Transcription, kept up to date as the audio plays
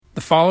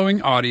The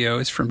following audio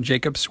is from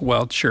Jacob's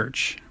Well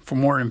Church. For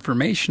more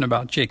information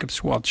about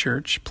Jacob's Well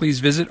Church,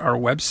 please visit our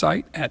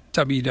website at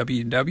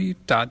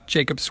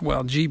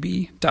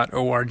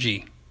www.jacobswellgb.org.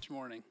 This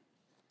morning,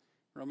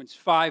 Romans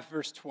 5,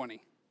 verse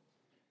 20.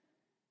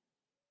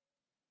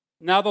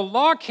 Now the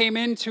law came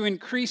in to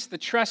increase the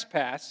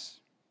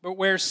trespass, but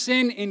where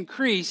sin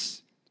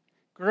increased,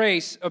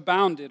 grace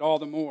abounded all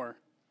the more.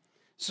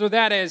 So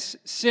that as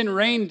sin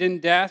reigned in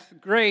death,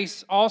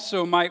 grace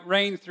also might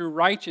reign through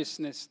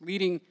righteousness,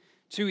 leading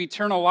to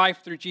eternal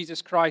life through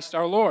Jesus Christ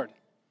our Lord.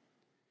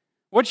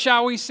 What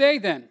shall we say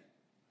then?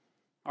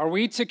 Are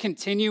we to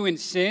continue in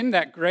sin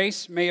that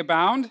grace may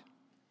abound?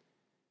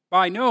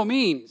 By no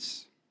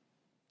means.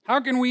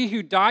 How can we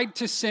who died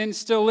to sin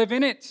still live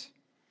in it?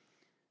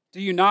 Do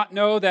you not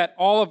know that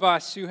all of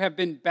us who have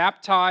been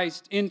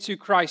baptized into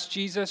Christ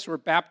Jesus were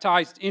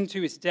baptized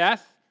into his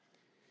death?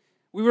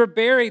 We were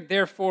buried,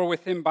 therefore,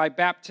 with him by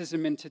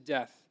baptism into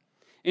death,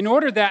 in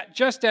order that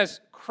just as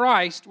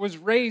Christ was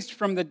raised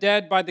from the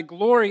dead by the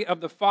glory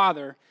of the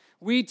Father,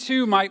 we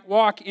too might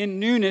walk in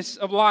newness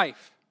of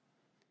life.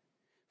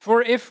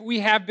 For if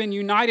we have been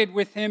united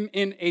with him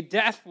in a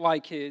death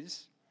like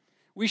his,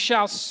 we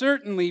shall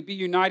certainly be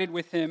united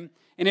with him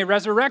in a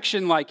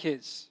resurrection like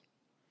his.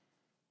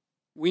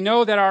 We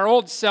know that our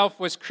old self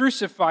was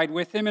crucified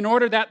with him in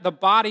order that the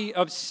body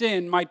of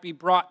sin might be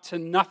brought to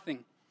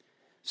nothing,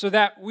 so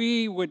that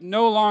we would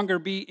no longer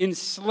be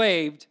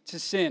enslaved to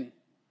sin.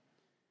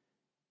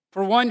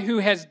 For one who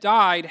has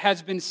died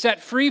has been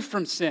set free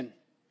from sin.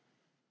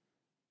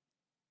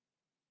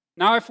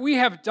 Now, if we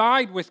have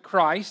died with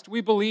Christ,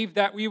 we believe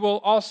that we will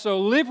also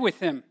live with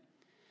him.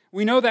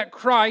 We know that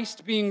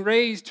Christ, being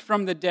raised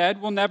from the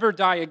dead, will never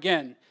die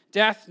again.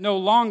 Death no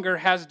longer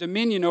has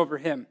dominion over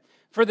him.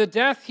 For the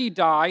death he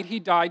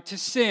died to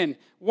sin,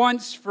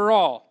 once for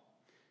all.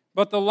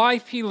 But the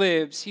life he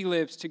lives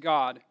to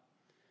God.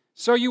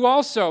 So you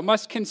also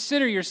must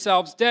consider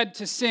yourselves dead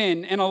to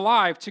sin and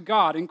alive to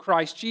God in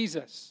Christ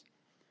Jesus.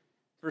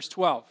 Verse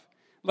 12.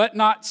 Let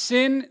not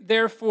sin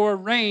therefore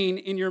reign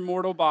in your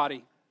mortal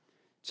body,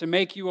 to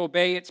make you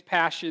obey its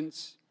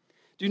passions.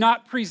 Do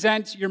not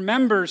present your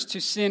members to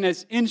sin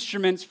as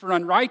instruments for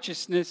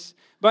unrighteousness,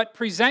 but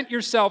present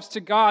yourselves to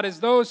God as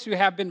those who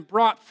have been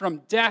brought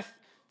from death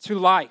to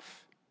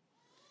life,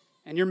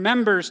 and your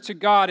members to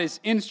God as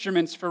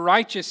instruments for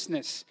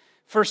righteousness.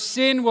 For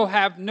sin will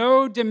have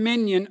no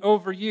dominion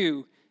over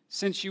you,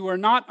 since you are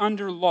not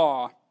under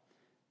law,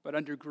 but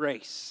under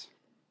grace.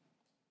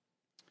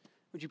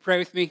 Would you pray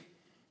with me?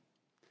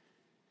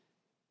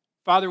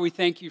 Father, we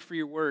thank you for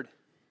your word.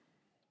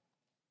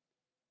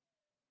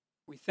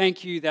 We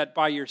thank you that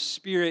by your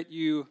Spirit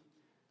you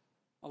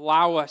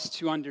allow us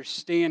to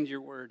understand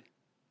your word.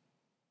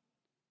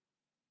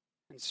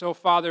 And so,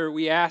 Father,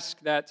 we ask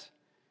that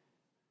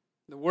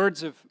the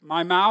words of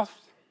my mouth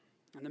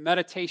and the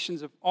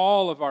meditations of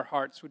all of our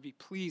hearts would be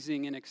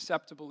pleasing and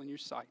acceptable in your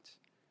sight.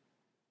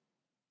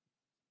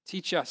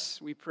 Teach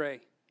us, we pray,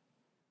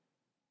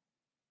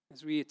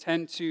 as we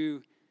attend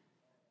to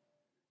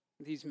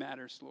these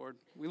matters, Lord.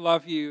 We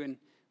love you and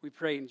we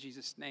pray in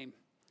Jesus' name.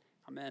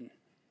 Amen.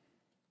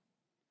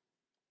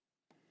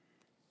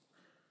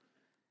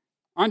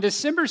 On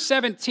December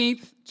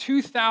 17th,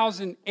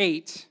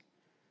 2008,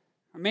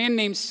 a man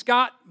named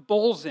Scott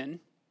Bolzen,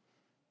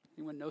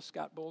 anyone know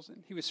Scott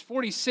Bolzen? He was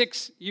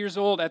 46 years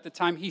old at the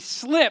time. He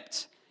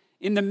slipped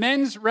in the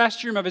men's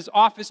restroom of his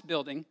office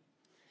building,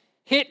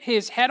 hit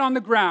his head on the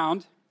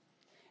ground,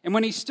 and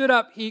when he stood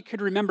up, he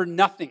could remember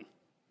nothing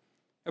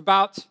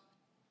about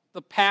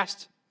the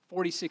past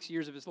 46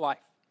 years of his life.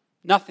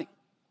 Nothing.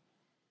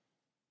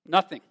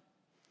 Nothing.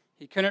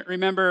 He couldn't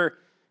remember,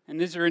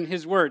 and these are in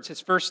his words, his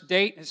first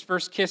date, his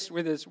first kiss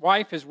with his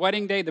wife, his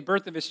wedding day, the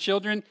birth of his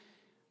children,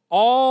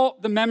 all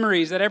the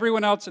memories that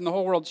everyone else in the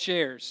whole world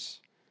shares.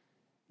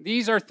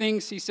 These are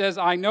things, he says,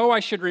 I know I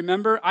should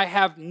remember. I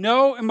have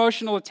no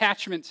emotional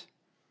attachment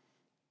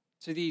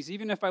to these,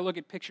 even if I look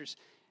at pictures.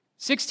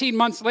 16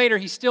 months later,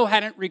 he still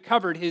hadn't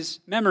recovered his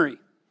memory.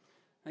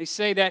 They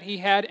say that he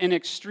had an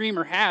extreme,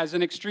 or has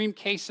an extreme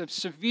case of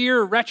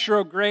severe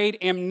retrograde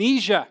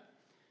amnesia.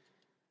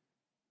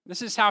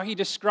 This is how he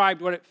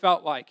described what it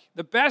felt like.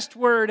 The best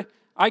word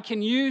I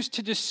can use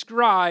to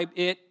describe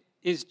it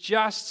is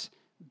just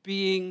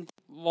being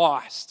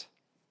lost.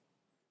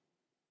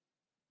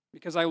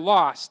 Because I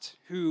lost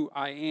who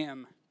I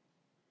am.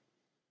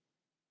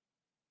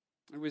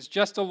 It was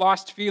just a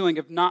lost feeling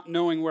of not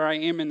knowing where I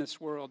am in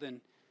this world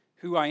and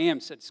who I am,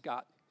 said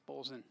Scott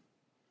Bolzen.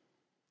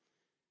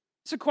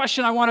 It's a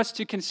question I want us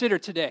to consider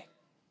today.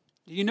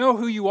 Do you know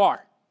who you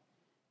are?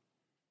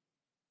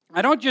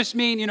 I don't just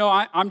mean,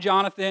 I'm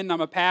Jonathan,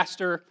 I'm a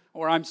pastor,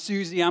 or I'm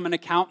Susie, I'm an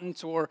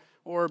accountant, or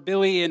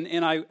Billy,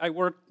 and I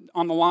work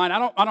on the line.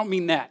 I don't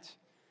mean that.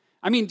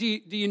 I mean, do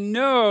you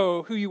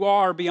know who you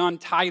are beyond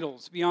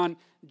titles, beyond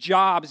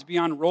jobs,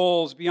 beyond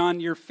roles,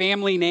 beyond your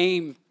family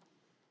name?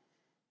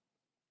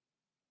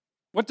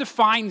 What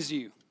defines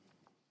you?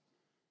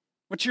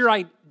 What's your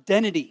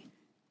identity?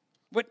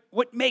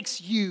 What makes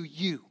you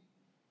you?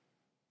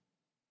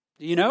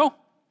 Do you know?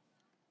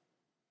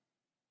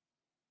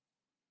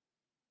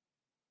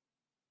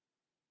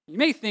 You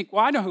may think,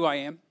 well, I know who I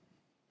am.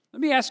 Let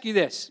me ask you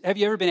this. Have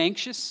you ever been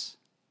anxious?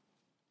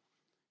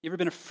 You ever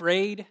been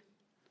afraid?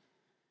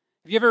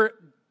 Have you ever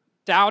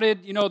doubted,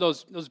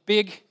 those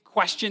big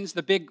questions,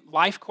 the big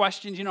life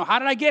questions? How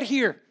did I get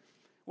here?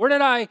 Where did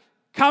I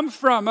come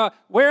from?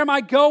 Where am I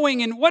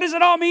going? And what does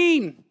it all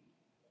mean?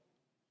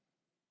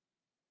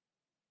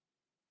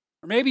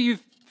 Or maybe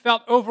you've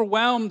felt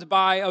overwhelmed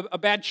by a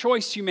bad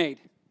choice you made.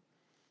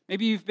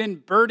 Maybe you've been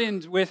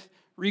burdened with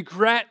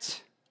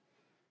regret.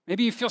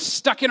 Maybe you feel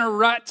stuck in a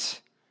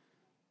rut.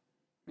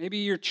 Maybe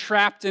you're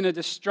trapped in a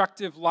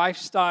destructive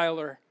lifestyle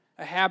or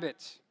a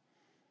habit.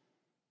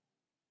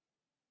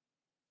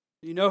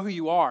 You know who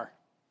you are.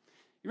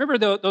 You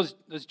remember those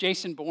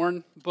Jason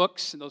Bourne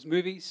books and those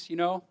movies,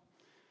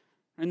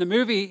 In the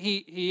movie,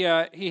 he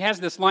has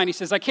this line. He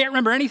says, I can't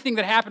remember anything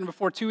that happened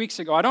before 2 weeks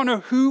ago. I don't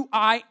know who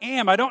I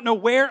am. I don't know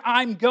where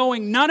I'm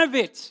going. None of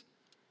it.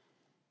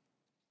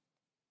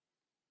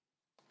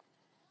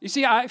 You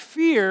see, I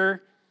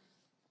fear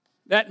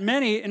that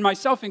many, and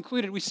myself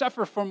included, we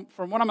suffer from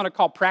what I'm going to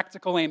call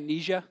practical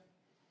amnesia.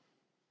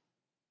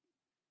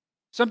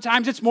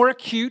 Sometimes it's more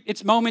acute,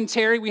 it's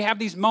momentary. We have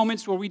these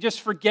moments where we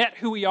just forget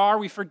who we are,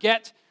 we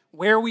forget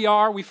where we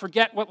are, we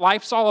forget what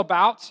life's all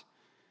about.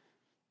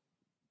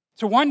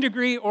 To one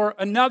degree or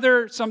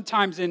another,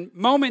 sometimes in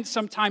moments,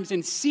 sometimes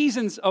in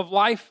seasons of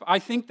life, I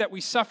think that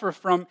we suffer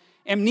from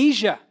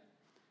amnesia.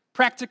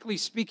 Practically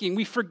speaking,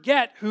 we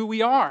forget who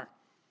we are.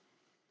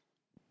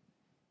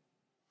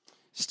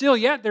 Still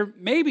yet, there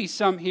may be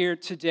some here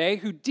today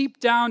who deep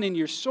down in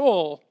your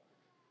soul,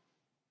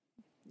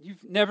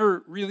 you've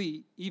never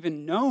really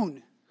even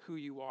known who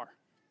you are,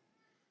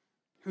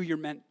 who you're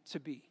meant to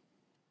be.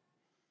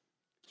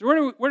 So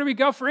where do we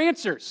go for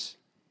answers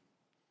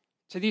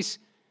to these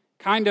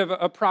kind of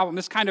a problem,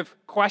 this kind of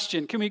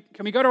question? Can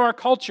we go to our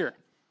culture?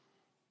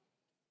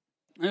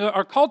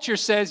 Our culture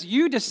says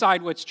you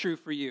decide what's true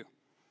for you.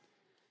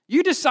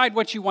 You decide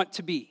what you want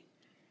to be.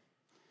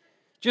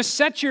 Just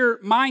set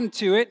your mind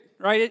to it,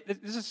 right?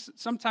 This is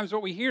sometimes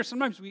what we hear.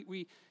 Sometimes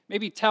we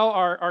maybe tell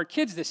our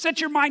kids this.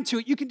 Set your mind to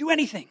it. You can do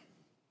anything.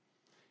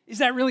 Is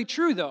that really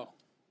true, though?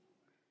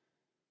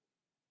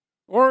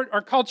 Or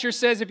our culture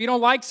says if you don't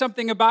like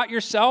something about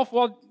yourself,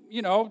 well,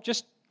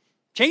 just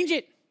change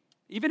it.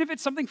 Even if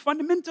it's something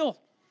fundamental,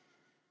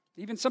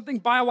 even something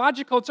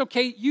biological, it's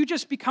okay. You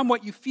just become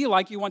what you feel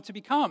like you want to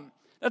become.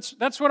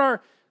 That's what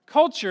our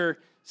culture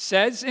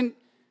says. And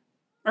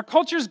our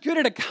culture is good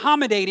at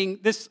accommodating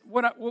this,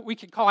 what we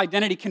could call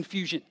identity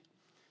confusion.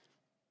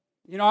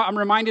 I'm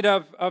reminded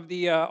of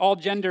the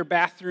all-gender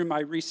bathroom I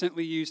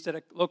recently used at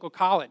a local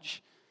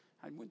college.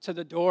 I went to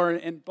the door,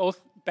 and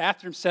both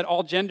bathrooms said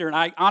all-gender, and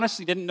I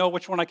honestly didn't know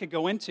which one I could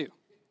go into.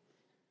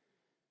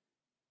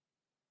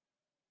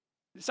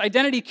 This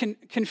identity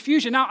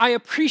confusion. Now, I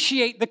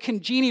appreciate the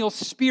congenial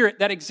spirit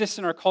that exists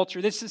in our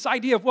culture. This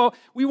idea of,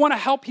 we want to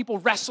help people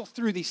wrestle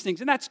through these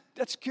things, and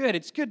that's good.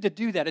 It's good to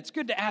do that. It's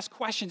good to ask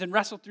questions and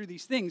wrestle through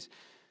these things.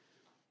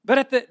 But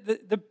at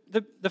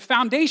the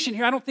foundation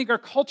here, I don't think our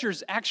culture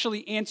is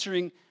actually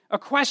answering a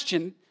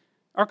question.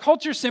 Our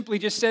culture simply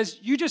just says,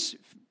 you just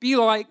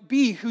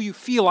be who you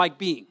feel like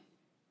being.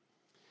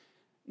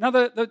 Now,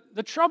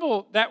 the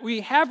trouble that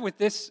we have with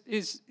this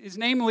is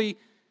namely,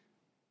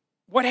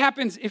 what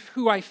happens if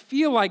who I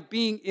feel like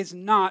being is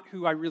not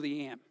who I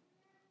really am?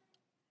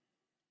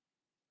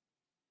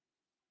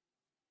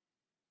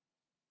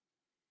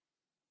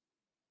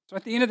 So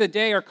at the end of the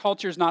day, our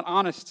culture is not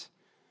honest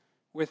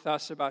with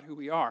us about who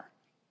we are.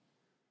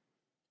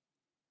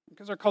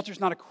 Because our culture is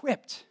not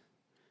equipped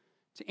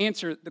to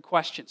answer the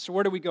question. So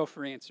where do we go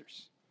for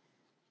answers?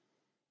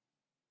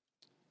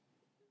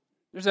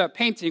 There's a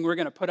painting we're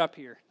going to put up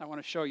here. I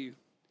want to show you.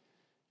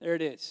 There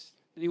it is.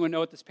 Anyone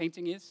know what this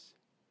painting is?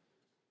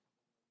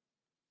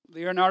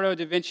 Leonardo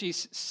da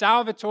Vinci's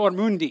Salvator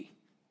Mundi,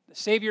 the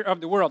Savior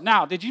of the World.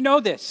 Now, did you know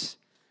this?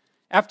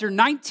 After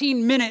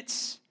 19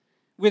 minutes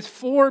with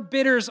 4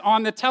 bidders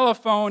on the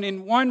telephone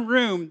in one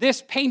room,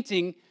 this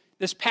painting,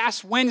 this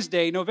past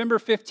Wednesday, November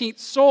 15th,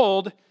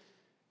 sold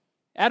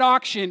at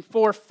auction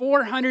for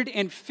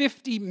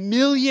 $450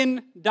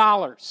 million,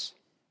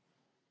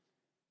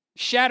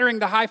 shattering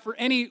the high for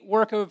any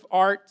work of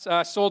art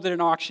sold at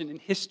an auction in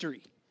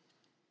history.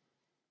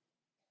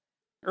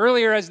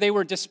 Earlier, as they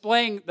were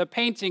displaying the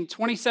painting,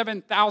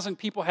 27,000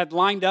 people had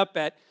lined up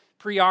at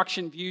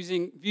pre-auction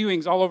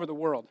viewings all over the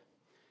world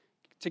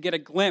to get a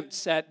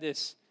glimpse at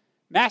this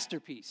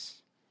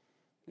masterpiece.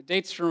 It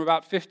dates from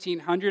about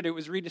 1500. It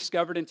was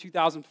rediscovered in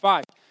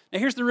 2005. Now,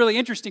 here's the really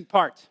interesting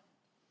part.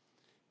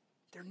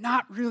 They're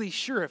not really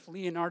sure if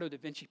Leonardo da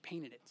Vinci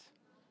painted it.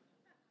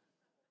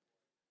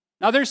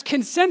 Now, there's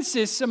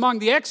consensus among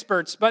the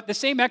experts, but the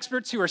same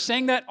experts who are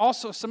saying that,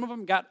 also some of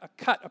them got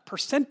a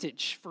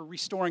percentage for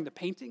restoring the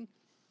painting.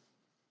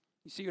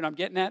 You see what I'm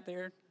getting at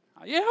there?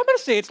 Yeah, I'm going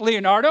to say it's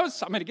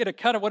Leonardo's. I'm going to get a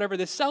cut of whatever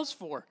this sells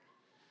for.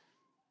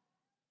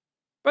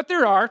 But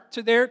there are,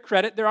 to their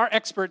credit, there are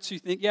experts who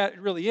think, yeah,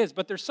 it really is.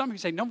 But there's some who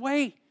say, no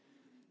way.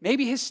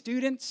 Maybe his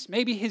students,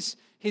 maybe his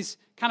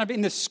kind of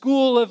in the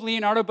school of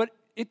Leonardo, but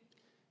it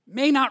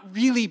may not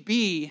really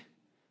be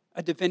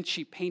a Da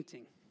Vinci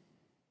painting?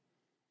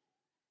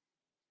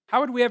 How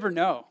would we ever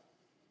know?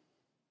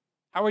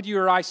 How would you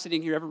or I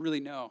sitting here ever really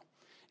know?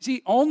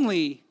 See,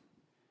 only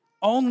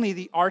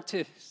the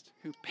artist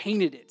who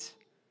painted it,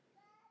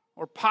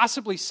 or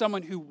possibly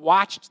someone who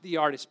watched the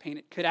artist paint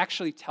it, could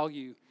actually tell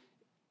you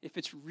if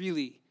it's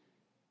really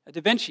a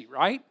Da Vinci,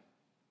 right?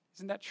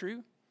 Isn't that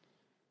true?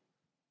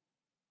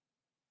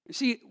 You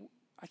see,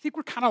 I think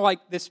we're kind of like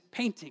this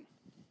painting.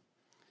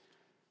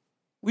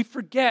 We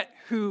forget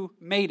who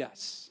made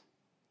us.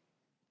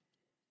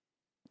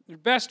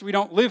 At best, we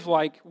don't live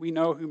like we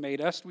know who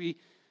made us. We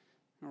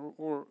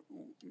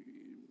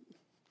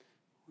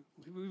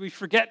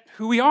forget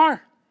who we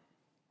are.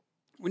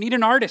 We need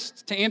an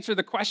artist to answer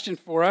the question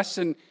for us,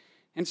 and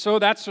so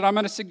that's what I'm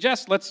going to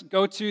suggest. Let's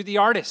go to the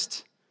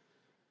artist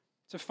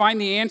to find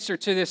the answer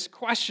to this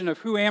question of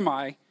who am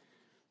I.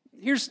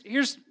 Here's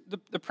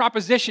the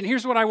proposition.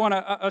 Here's what I want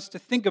us to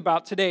think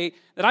about today,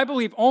 that I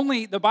believe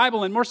only the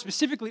Bible, and more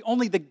specifically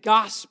only the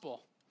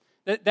gospel,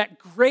 that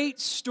great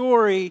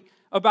story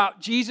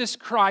about Jesus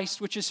Christ,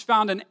 which is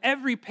found in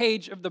every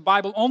page of the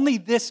Bible, only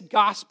this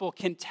gospel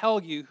can tell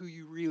you who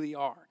you really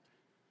are.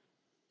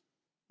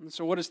 And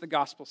so what does the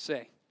gospel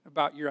say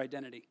about your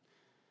identity,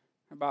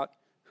 about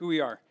who we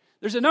are?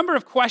 There's a number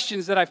of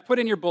questions that I've put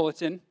in your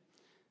bulletin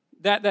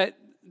that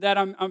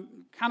I'm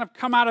kind of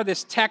come out of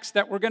this text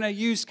that we're going to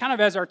use kind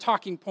of as our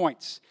talking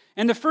points.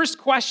 And the first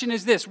question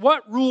is this: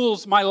 what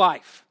rules my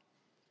life?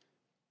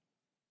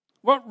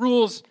 What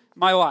rules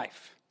my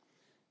life?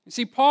 You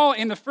see, Paul,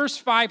 in the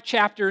first 5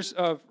 chapters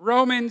of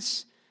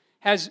Romans,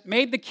 has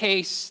made the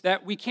case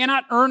that we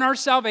cannot earn our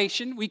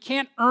salvation. We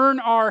can't earn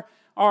our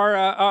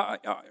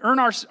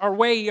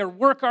way or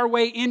work our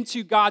way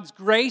into God's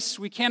grace.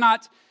 We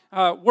cannot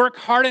work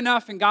hard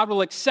enough and God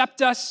will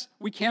accept us.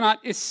 We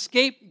cannot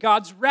escape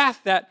God's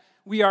wrath that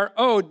we are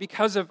owed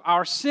because of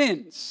our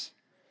sins.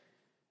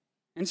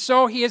 And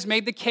so he has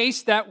made the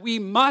case that we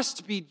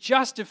must be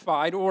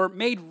justified or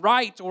made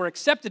right or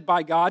accepted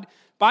by God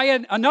by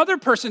another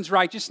person's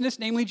righteousness,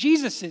 namely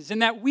Jesus's,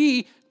 and that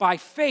we, by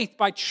faith,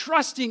 by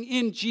trusting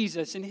in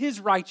Jesus and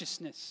his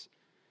righteousness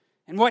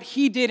and what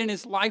he did in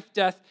his life,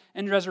 death,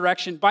 and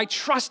resurrection, by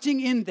trusting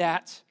in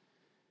that,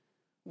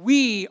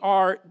 we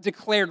are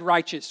declared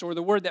righteous, or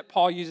the word that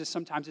Paul uses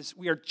sometimes is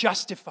we are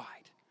justified.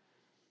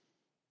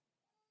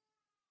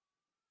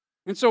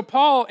 And so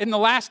Paul, in the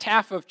last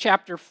half of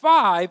chapter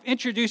 5,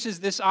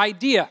 introduces this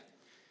idea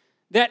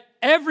that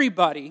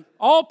everybody,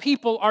 all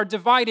people, are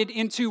divided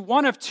into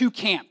one of 2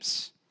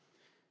 camps.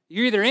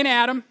 You're either in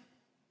Adam,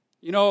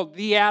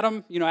 the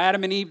Adam,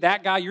 Adam and Eve,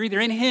 that guy, you're either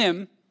in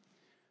him,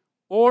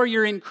 or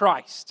you're in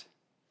Christ.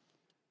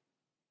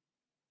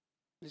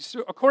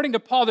 So according to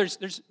Paul,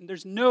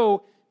 there's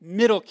no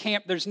middle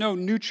camp, there's no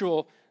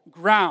neutral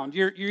ground.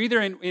 You're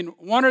either in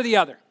one or the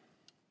other.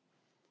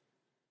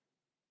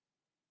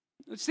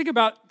 Let's think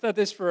about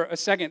this for a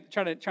second,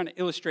 trying to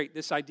illustrate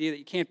this idea that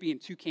you can't be in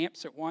 2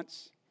 camps at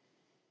once.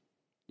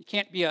 You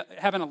can't be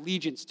have an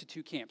allegiance to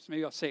 2 camps.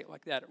 Maybe I'll say it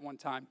like that at one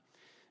time.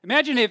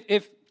 Imagine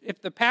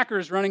if the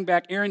Packers running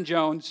back Aaron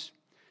Jones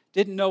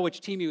didn't know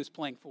which team he was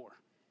playing for.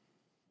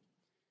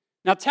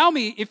 Now tell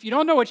me, if you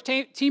don't know which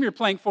team you're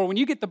playing for, when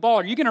you get the ball,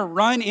 are you going to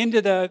run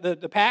into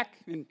the pack?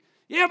 And,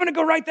 I'm going to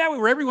go right that way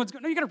where everyone's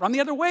going. No, you're going to run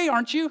the other way,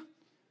 aren't you?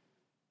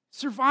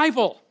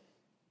 Survival.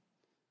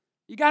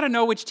 You got to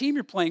know which team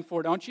you're playing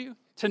for, don't you?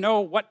 To know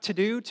what to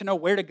do, to know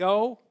where to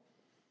go.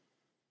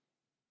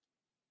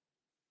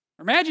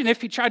 Imagine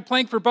if he tried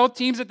playing for both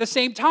teams at the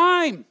same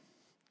time.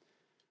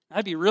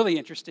 That'd be really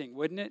interesting,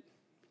 wouldn't it?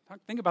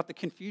 Think about the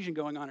confusion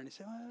going on. And you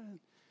say,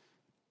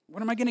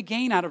 what am I going to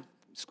gain out of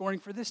scoring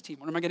for this team?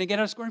 What am I going to get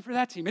out of scoring for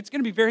that team? It's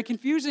going to be very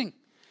confusing.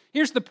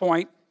 Here's the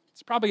point.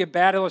 It's probably a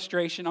bad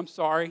illustration. I'm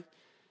sorry.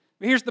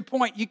 But here's the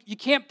point. You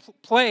can't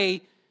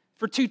play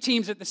for 2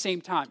 teams at the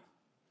same time.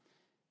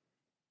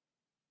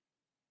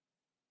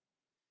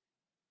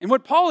 And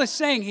what Paul is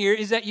saying here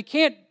is that you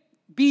can't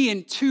be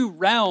in 2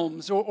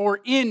 realms or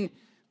in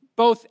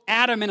both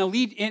Adam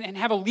and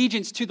have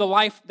allegiance to the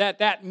life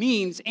that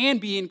means, and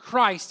be in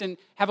Christ and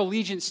have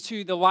allegiance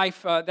to the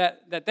life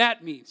that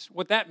means,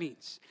 what that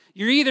means.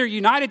 You're either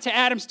united to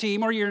Adam's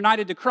team or you're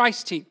united to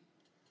Christ's team.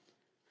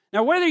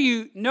 Now, whether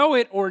you know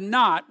it or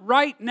not,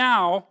 right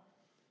now,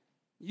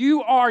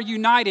 you are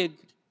united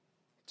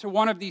to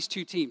one of these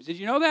 2 teams. Did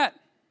you know that?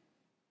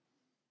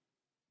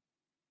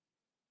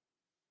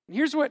 And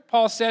here's what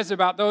Paul says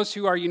about those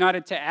who are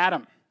united to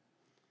Adam,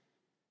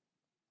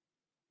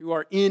 who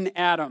are in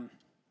Adam.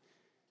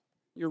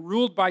 You're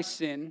ruled by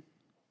sin,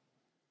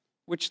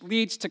 which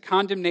leads to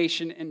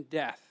condemnation and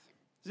death.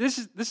 This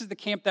is the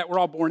camp that we're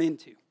all born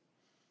into.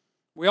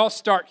 We all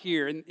start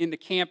here in the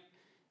camp,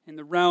 in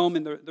the realm,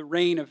 in the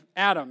reign of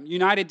Adam,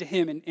 united to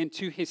him and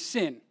to his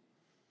sin.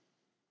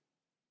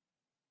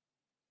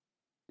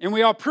 And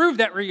we all prove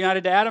that we're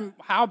united to Adam.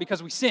 How?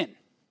 Because we sin.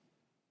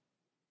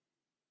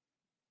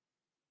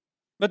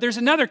 But there's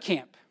another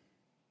camp,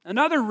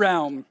 another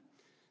realm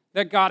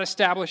that God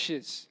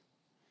establishes.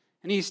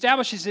 And he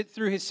establishes it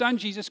through his son,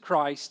 Jesus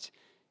Christ,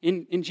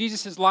 in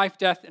Jesus' life,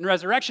 death, and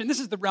resurrection. This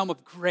is the realm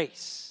of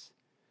grace.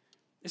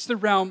 It's the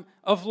realm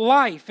of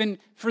life. And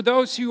for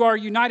those who are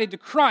united to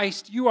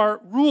Christ, you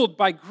are ruled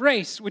by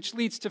grace, which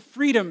leads to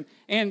freedom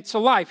and to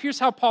life. Here's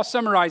how Paul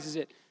summarizes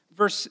it.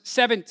 Verse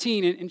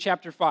 17 in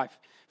chapter 5.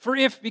 For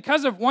if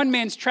because of one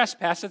man's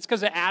trespass, that's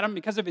because of Adam,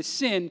 because of his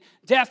sin,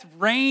 death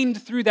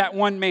reigned through that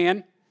one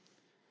man,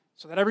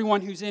 so that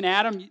everyone who's in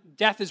Adam,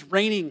 death is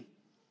reigning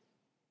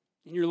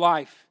in your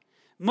life.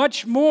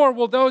 Much more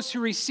will those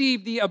who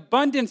receive the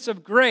abundance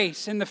of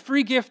grace and the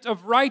free gift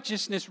of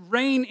righteousness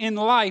reign in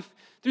life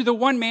through the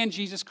one man,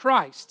 Jesus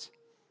Christ.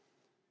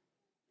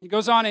 He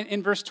goes on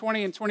in verse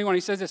 20 and 21,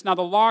 he says this, now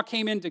the law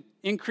came in to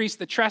increase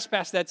the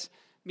trespass, that's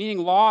meaning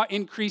law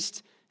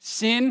increased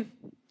sin,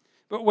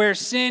 but where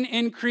sin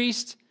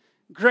increased,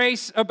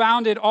 grace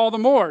abounded all the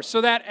more,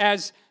 so that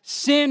as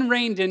sin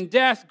reigned in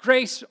death,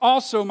 grace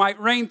also might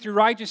reign through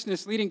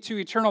righteousness, leading to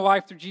eternal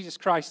life through Jesus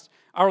Christ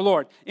our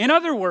Lord. In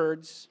other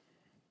words,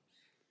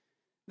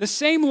 the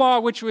same law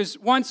which was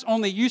once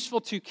only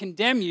useful to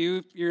condemn you,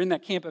 if you're in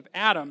that camp of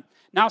Adam,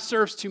 now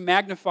serves to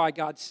magnify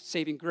God's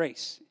saving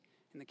grace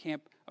in the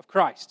camp of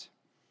Christ.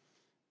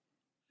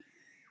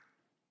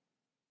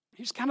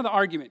 Here's kind of the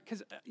argument,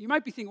 because you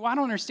might be thinking, well, I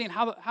don't understand,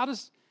 how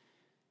does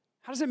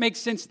it make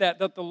sense that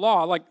the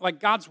law, like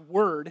God's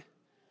word,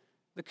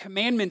 the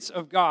commandments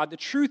of God, the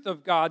truth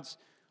of God's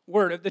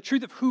word, the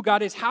truth of who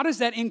God is, how does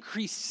that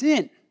increase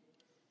sin?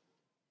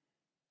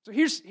 So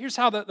here's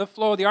how the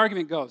flow of the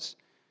argument goes.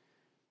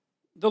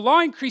 The law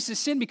increases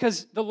sin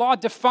because the law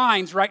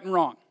defines right and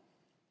wrong.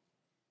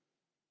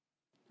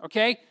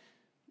 Okay?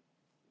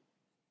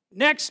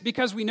 Next,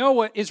 because we know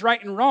what is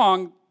right and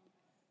wrong,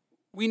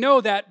 we know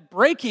that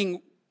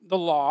breaking the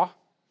law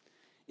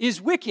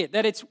is wicked,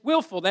 that it's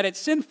willful, that it's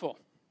sinful.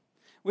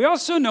 We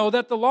also know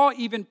that the law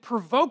even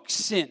provokes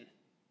sin.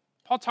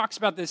 Paul talks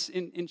about this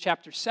in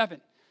chapter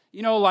 7.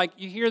 You know, like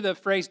you hear the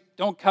phrase,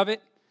 don't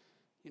covet,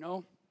 you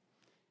know,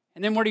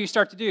 and then what do you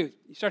start to do?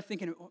 You start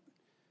thinking,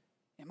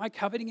 am I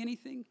coveting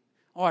anything?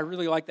 Oh, I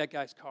really like that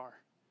guy's car.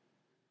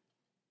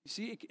 You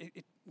see,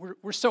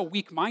 we're so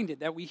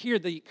weak-minded that we hear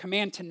the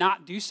command to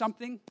not do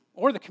something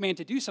or the command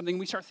to do something,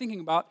 we start thinking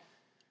about,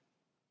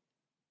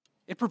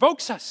 it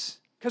provokes us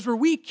because we're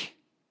weak.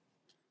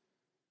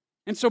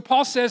 And so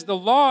Paul says the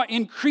law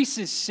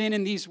increases sin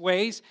in these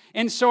ways,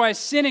 and so as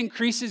sin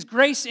increases,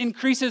 grace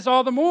increases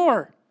all the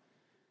more.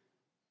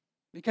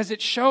 Because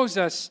it shows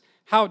us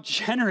how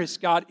generous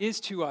God is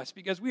to us,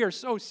 because we are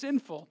so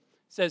sinful,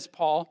 says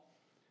Paul,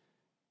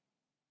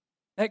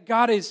 that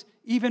God is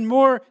even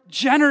more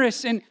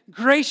generous and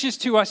gracious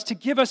to us to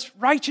give us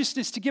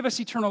righteousness, to give us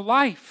eternal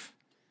life.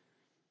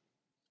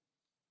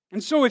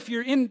 And so if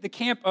you're in the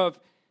camp of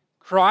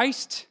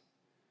Christ,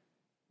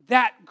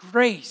 that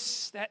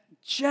grace, that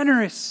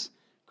generous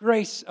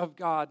grace of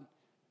God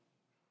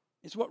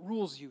is what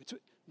rules you. It's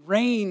what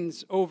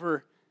reigns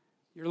over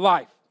your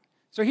life.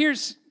 So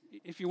here's,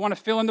 if you want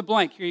to fill in the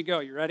blank, here you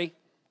go. You ready?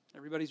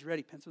 Everybody's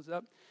ready. Pencils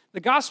up. The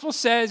gospel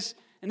says,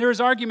 and there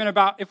is argument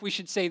about if we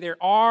should say there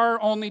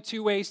are only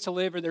two ways to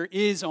live or there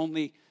is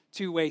only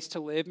two ways to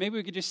live. Maybe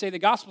we could just say the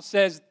gospel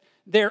says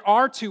there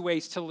are two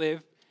ways to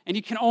live and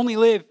you can only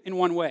live in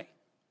one way.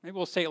 Maybe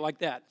we'll say it like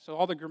that. So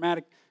all the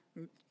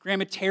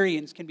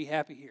grammatarians can be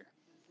happy here.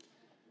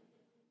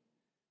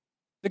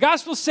 The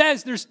gospel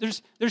says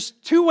there's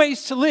two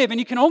ways to live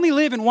and you can only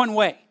live in one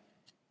way.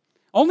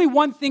 Only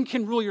one thing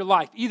can rule your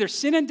life. Either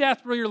sin and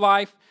death rule your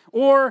life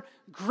or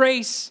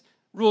grace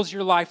rules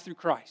your life through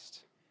Christ.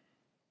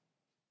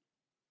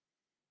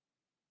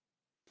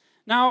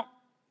 Now,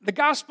 the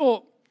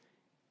gospel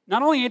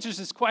not only answers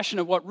this question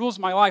of what rules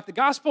my life, the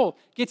gospel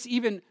gets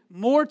even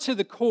more to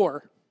the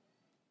core,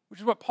 which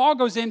is what Paul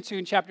goes into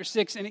in chapter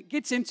 6, and it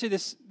gets into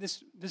this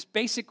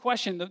basic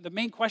question, the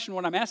main question,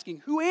 what I'm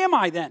asking, who am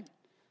I then?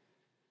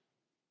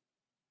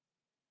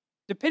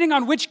 Depending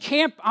on which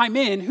camp I'm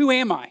in, who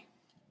am I?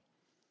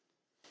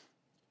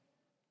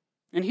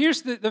 And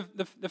here's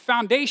the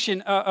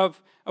foundation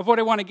of what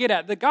I want to get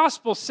at. The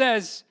gospel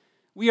says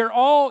we are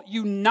all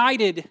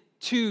united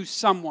to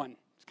someone.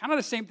 It's kind of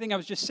the same thing I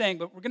was just saying,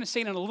 but we're going to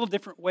say it in a little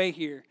different way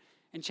here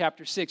in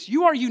chapter 6.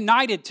 You are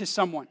united to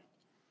someone.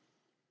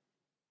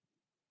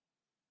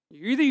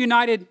 You're either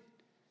united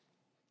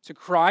to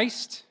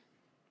Christ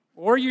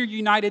or you're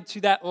united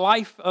to that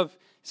life of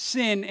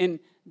sin and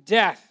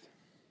death.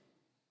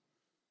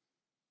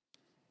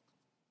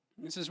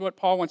 This is what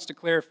Paul wants to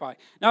clarify.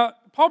 Now,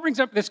 Paul brings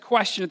up this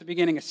question at the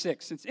beginning of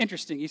 6. It's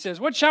interesting. He says,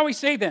 what shall we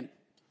say then?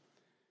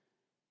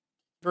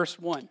 Verse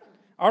 1.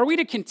 Are we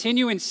to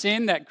continue in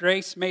sin that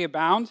grace may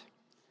abound?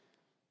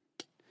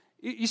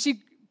 You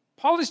see,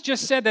 Paul has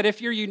just said that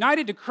if you're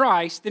united to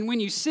Christ, then when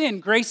you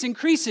sin, grace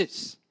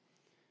increases.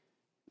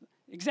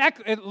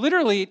 Exactly,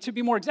 literally, to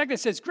be more exact, it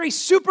says grace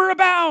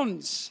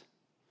superabounds.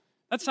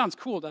 That sounds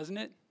cool, doesn't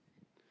it?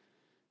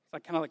 It's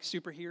like kind of like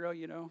superhero,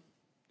 you know?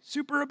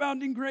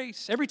 Superabounding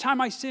grace. Every time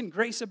I sin,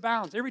 grace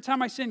abounds. Every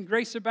time I sin,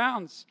 grace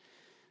abounds.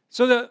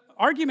 So the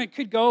argument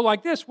could go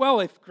like this. Well,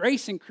 if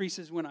grace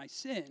increases when I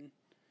sin,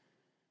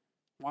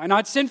 why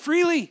not sin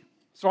freely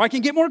so I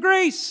can get more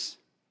grace?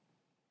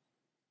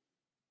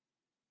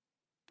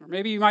 Or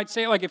maybe you might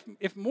say, like,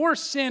 if more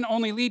sin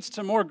only leads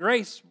to more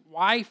grace,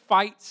 why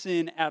fight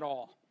sin at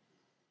all?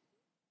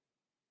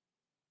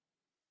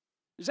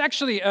 There's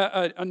actually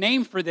a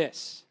name for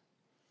this.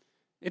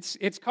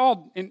 It's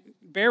called, and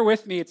bear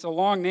with me, it's a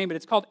long name, but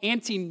it's called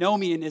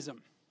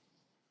antinomianism,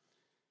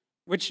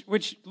 which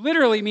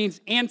literally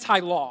means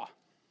anti-law,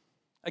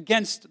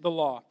 against the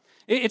law.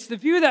 It's the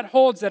view that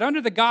holds that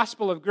under the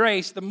gospel of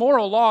grace, the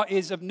moral law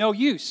is of no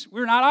use.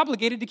 We're not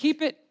obligated to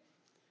keep it.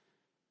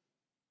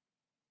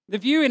 The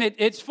view in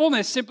its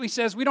fullness simply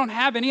says we don't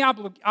have any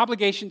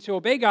obligation to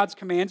obey God's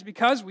commands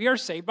because we are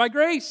saved by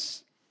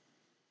grace.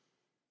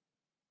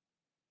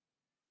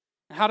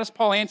 How does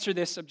Paul answer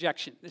this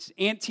objection, this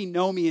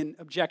antinomian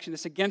objection,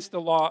 this against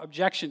the law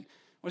objection?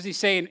 What does he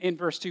say in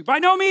verse 2? By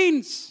no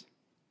means.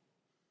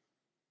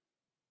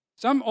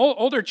 Some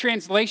older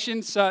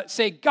translations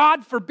say,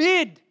 God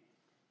forbid.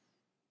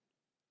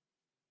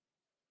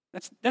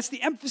 That's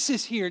the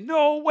emphasis here.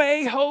 No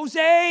way,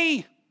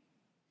 Jose.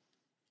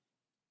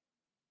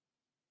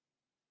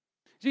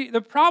 See,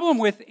 the problem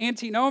with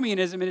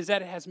antinomianism is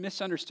that it has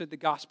misunderstood the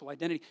gospel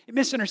identity. It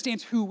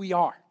misunderstands who we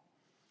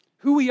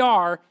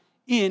are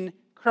in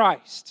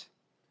Christ.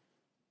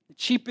 It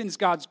cheapens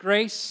God's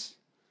grace.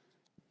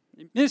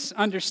 It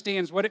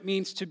misunderstands what it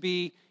means to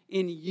be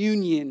in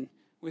union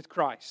with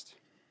Christ.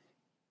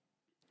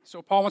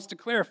 So Paul wants to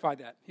clarify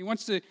that. He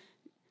wants to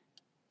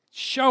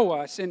show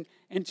us and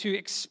to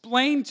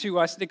explain to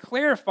us, to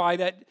clarify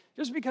that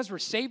just because we're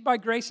saved by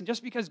grace and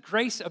just because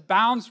grace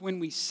abounds when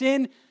we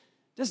sin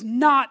does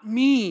not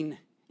mean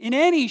in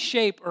any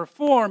shape or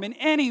form, in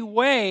any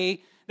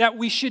way, that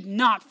we should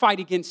not fight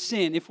against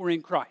sin if we're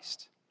in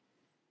Christ.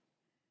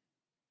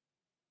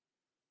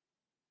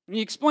 And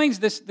he explains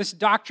this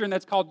doctrine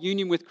that's called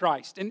union with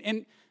Christ.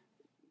 And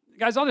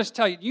guys, I'll just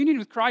tell you, union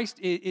with Christ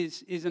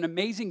is an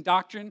amazing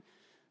doctrine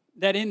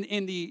that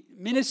in the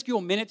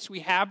minuscule minutes we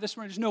have this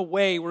morning, there's no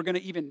way we're going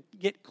to even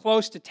get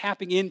close to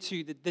tapping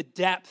into the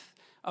depth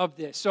of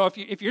this. So if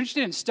you're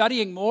interested in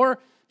studying more,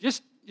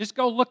 just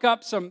go look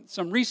up some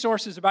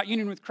resources about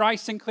union with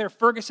Christ. Sinclair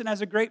Ferguson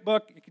has a great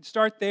book. You can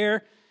start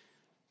there.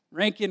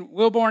 Rankin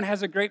Wilborn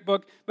has a great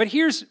book. But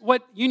here's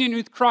what union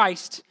with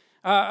Christ,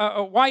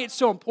 why it's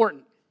so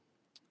important.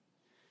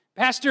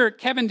 Pastor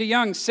Kevin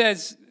DeYoung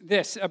says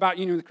this about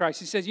union with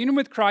Christ. He says, union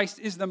with Christ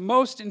is the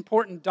most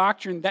important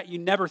doctrine that you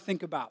never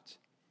think about.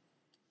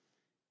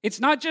 It's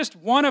not just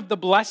one of the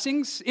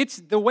blessings, it's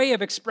the way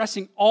of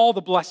expressing all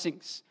the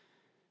blessings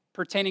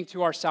pertaining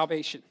to our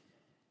salvation.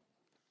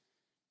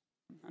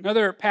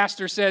 Another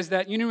pastor says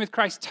that union with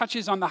Christ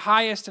touches on the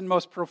highest and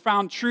most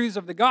profound truths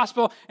of the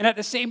gospel and at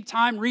the same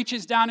time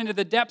reaches down into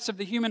the depths of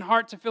the human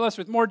heart to fill us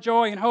with more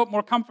joy and hope,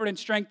 more comfort and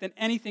strength than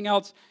anything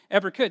else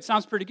ever could.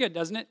 Sounds pretty good,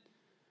 doesn't it?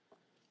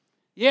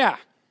 Yeah.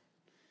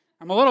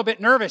 I'm a little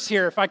bit nervous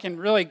here if I can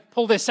really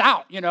pull this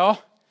out, So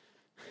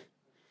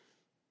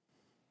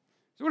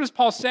what does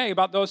Paul say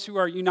about those who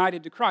are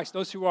united to Christ,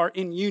 those who are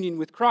in union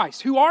with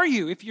Christ? Who are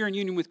you if you're in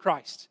union with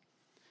Christ?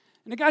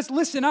 And guys,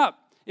 listen up.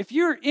 If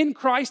you're in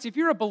Christ, if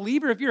you're a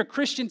believer, if you're a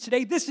Christian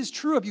today, this is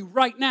true of you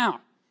right now.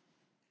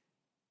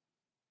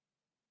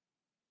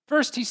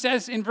 First, he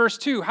says in verse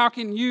 2, how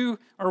can you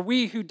or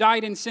we who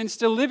died in sin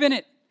still live in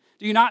it?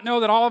 Do you not know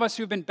that all of us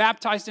who have been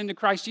baptized into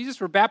Christ Jesus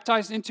were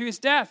baptized into his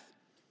death?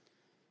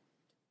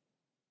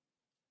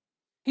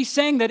 He's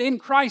saying that in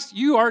Christ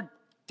you are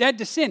dead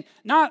to sin.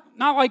 Not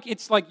like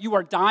it's like you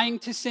are dying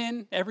to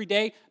sin every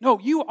day. No,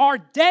 you are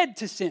dead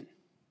to sin.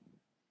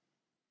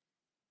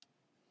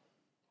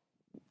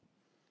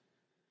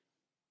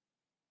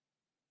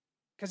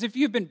 Because if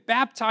you've been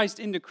baptized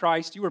into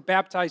Christ, you were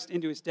baptized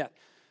into his death.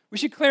 We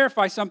should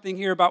clarify something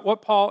here about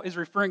what Paul is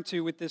referring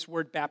to with this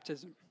word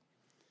baptism.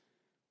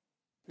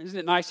 Isn't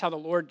it nice how the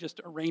Lord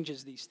just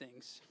arranges these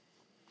things?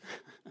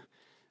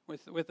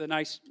 with a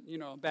nice,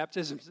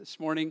 baptisms this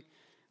morning.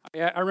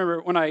 I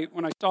remember when I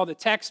saw the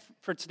text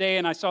for today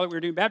and I saw that we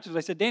were doing baptism,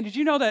 I said, Dan, did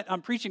you know that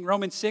I'm preaching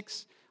Romans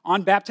 6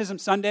 on Baptism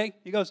Sunday?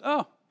 He goes,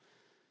 oh,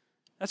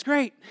 that's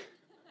great.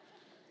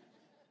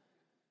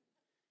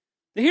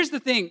 Here's the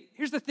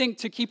thing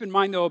to keep in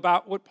mind, though,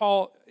 about what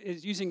Paul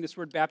is using this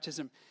word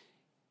baptism.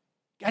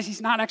 Guys,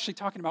 he's not actually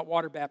talking about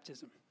water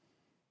baptism.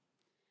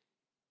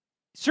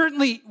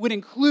 Certainly would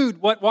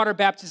include what water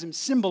baptism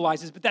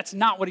symbolizes, but that's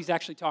not what he's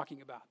actually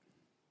talking about.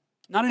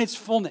 Not in its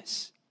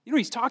fullness. You know what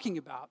he's talking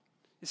about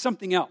is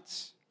something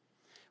else.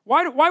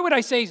 Why would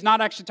I say he's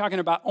not actually talking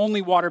about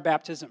only water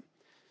baptism?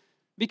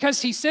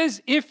 Because he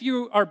says if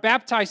you are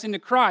baptized into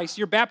Christ,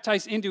 you're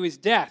baptized into his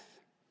death.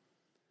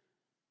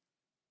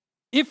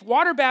 If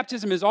water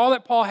baptism is all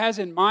that Paul has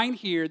in mind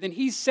here, then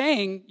he's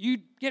saying you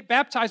get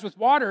baptized with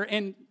water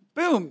and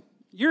boom,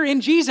 you're in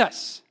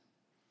Jesus.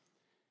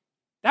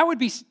 That would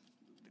be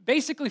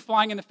basically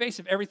flying in the face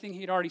of everything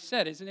he'd already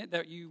said, isn't it?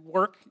 That you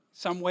work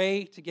some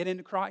way to get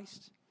into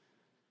Christ.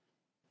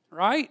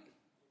 Right?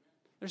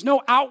 There's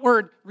no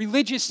outward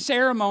religious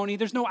ceremony.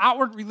 There's no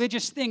outward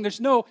religious thing.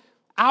 There's no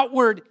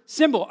outward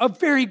symbol. A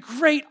very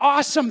great,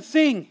 awesome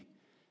thing.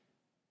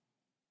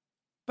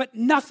 But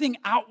nothing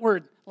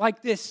outward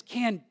like this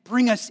can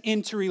bring us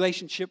into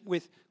relationship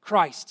with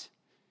Christ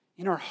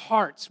in our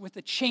hearts, with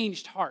a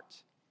changed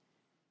heart.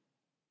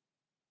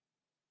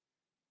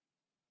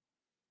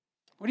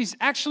 What he's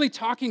actually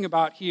talking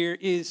about here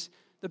is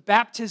the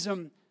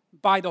baptism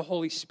by the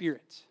Holy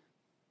Spirit.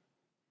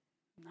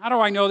 How do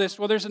I know this?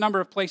 Well, there's a number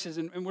of places,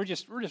 and we're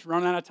just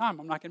running out of time.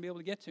 I'm not going to be able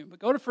to get to them. But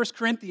go to 1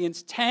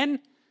 Corinthians 10.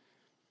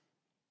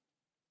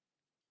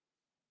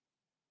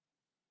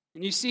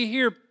 And you see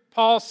here,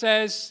 Paul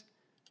says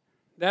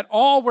that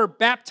all were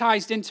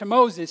baptized into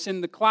Moses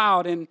in the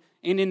cloud and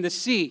in the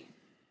sea.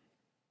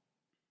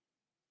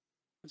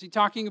 What's he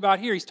talking about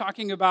here? He's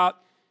talking about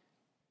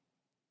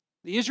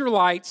the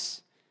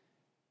Israelites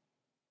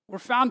were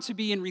found to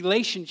be in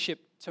relationship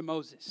to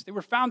Moses. They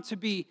were found to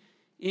be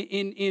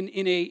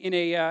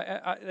they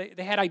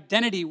had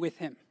identity with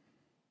him.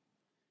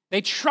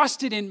 They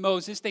trusted in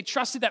Moses. They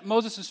trusted that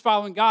Moses was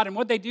following God. And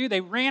what they do,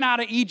 they ran out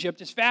of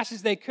Egypt as fast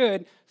as they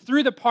could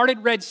through the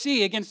parted Red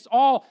Sea against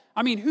all.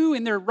 I mean, who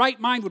in their right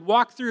mind would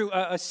walk through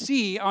a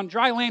sea on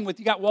dry land with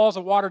you got walls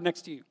of water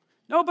next to you?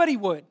 Nobody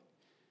would.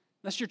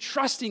 Unless you're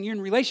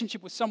in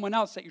relationship with someone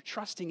else that you're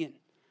trusting in.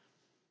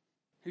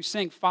 Who's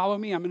saying, follow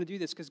me, I'm going to do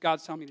this because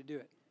God's telling me to do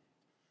it.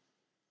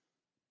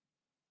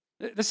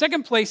 The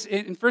second place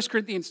in 1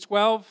 Corinthians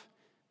 12,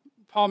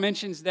 Paul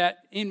mentions that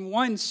in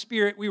one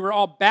Spirit we were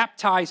all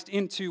baptized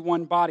into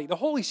one body. The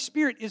Holy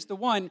Spirit is the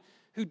one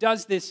who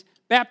does this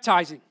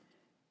baptizing.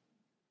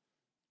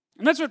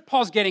 And that's what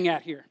Paul's getting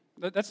at here.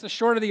 That's the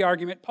short of the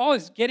argument. Paul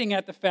is getting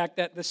at the fact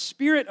that the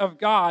Spirit of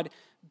God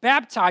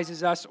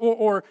baptizes us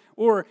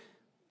or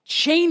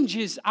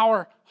changes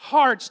our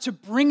hearts to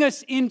bring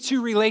us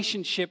into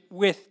relationship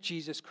with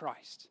Jesus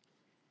Christ.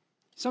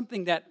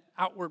 Something that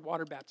outward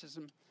water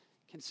baptism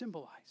can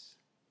symbolize.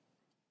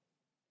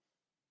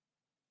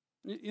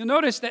 You'll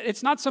notice that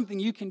it's not something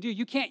you can do.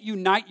 You can't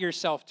unite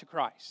yourself to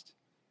Christ.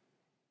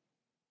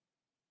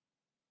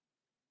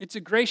 It's a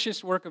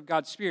gracious work of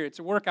God's Spirit. It's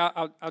a work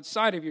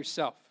outside of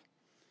yourself.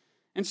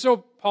 And so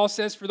Paul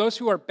says, for those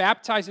who are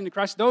baptized into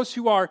Christ, those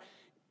who are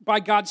by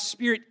God's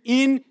Spirit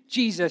in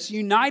Jesus,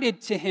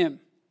 united to Him,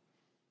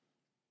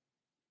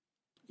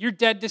 you're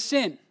dead to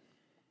sin.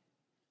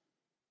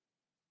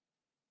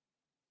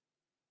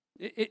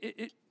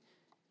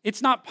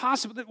 It's not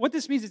possible. What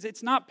this means is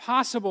it's not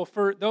possible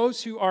for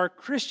those who are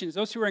Christians,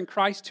 those who are in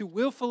Christ, to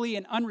willfully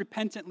and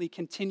unrepentantly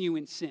continue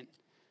in sin.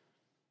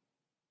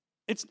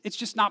 It's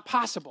just not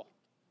possible.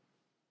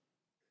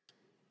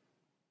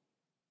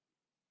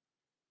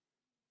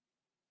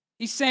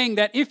 He's saying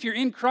that if you're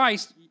in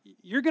Christ,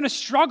 you're going to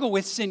struggle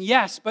with sin,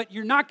 yes, but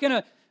you're not going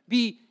to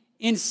be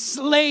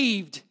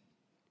enslaved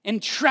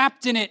and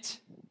trapped in it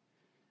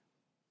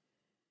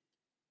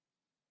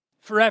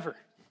forever.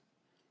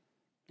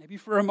 Maybe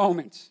for a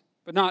moment,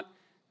 but not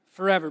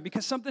forever,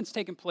 because something's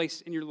taken place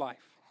in your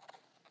life.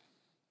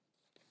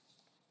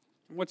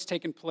 And what's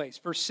taken place?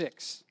 Verse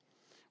 6.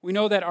 We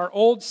know that our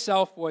old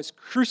self was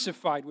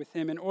crucified with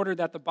Him in order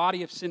that the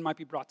body of sin might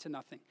be brought to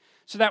nothing,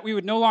 so that we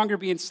would no longer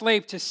be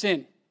enslaved to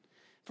sin.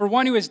 For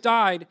one who has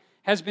died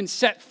has been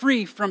set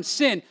free from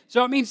sin.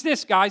 So it means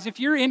this, guys. If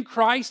you're in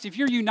Christ, if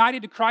you're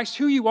united to Christ,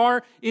 who you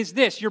are is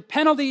this. Your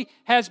penalty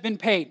has been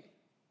paid.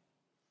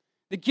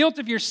 The guilt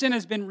of your sin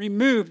has been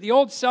removed. The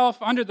old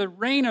self under the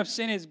reign of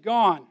sin is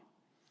gone.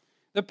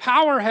 The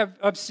power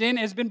of sin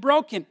has been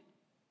broken.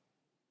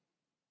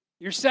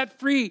 You're set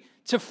free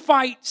to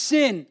fight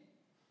sin.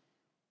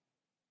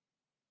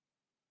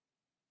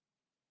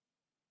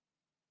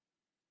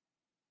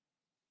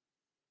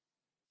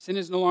 Sin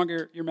is no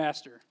longer your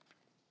master.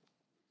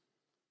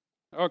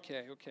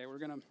 Okay,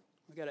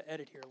 we got to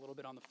edit here a little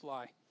bit on the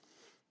fly.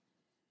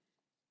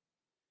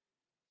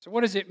 So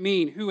what does it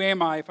mean? Who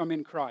am I if I'm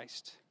in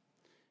Christ?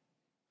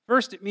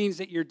 First, it means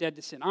that you're dead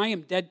to sin. I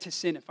am dead to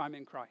sin if I'm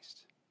in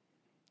Christ.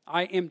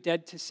 I am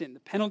dead to sin. The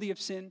penalty of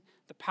sin,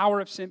 the power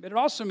of sin. But it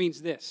also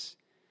means this.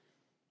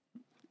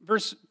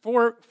 Verse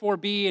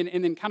 4b,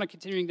 and then kind of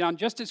continuing down.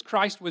 Just as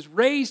Christ was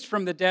raised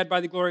from the dead by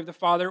the glory of the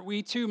Father,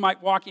 we too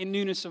might walk in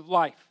newness of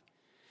life.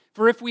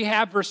 For if we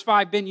have, verse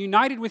 5, been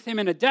united with Him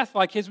in a death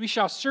like His, we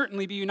shall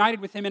certainly be united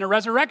with Him in a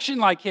resurrection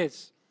like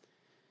His.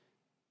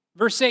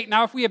 Verse 8,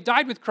 now if we have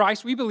died with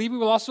Christ, we believe we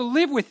will also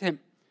live with Him.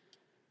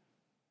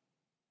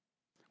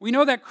 We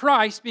know that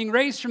Christ, being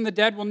raised from the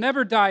dead, will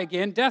never die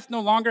again. Death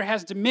no longer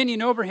has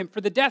dominion over Him.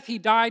 For the death He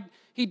died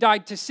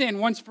to sin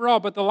once for all,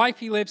 but the life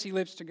He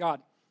lives to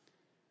God.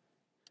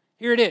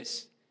 Here it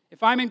is.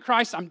 If I'm in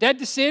Christ, I'm dead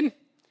to sin.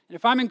 And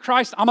if I'm in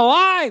Christ, I'm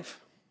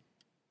alive.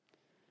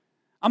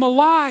 I'm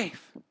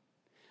alive.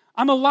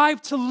 I'm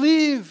alive to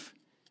live.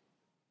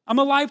 I'm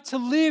alive to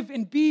live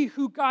and be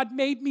who God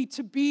made me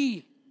to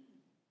be.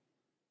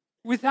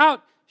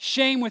 Without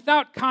shame,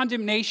 without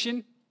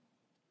condemnation.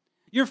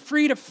 You're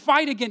free to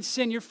fight against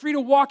sin. You're free to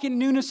walk in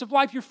newness of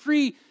life. You're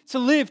free to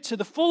live to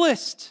the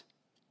fullest.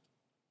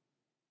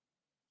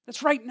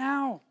 That's right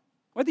now.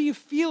 Whether you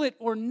feel it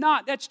or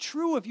not, that's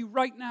true of you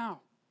right now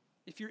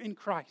if you're in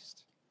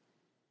Christ.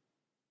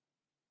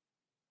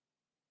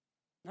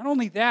 Not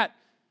only that,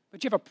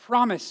 But you have a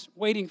promise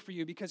waiting for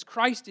you because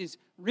Christ is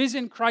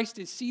risen. Christ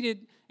is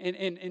seated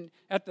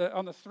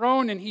on the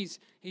throne, and he's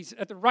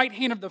at the right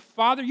hand of the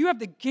Father. You have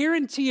the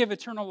guarantee of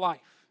eternal life,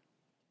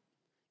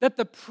 that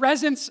the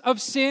presence of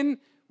sin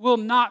will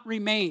not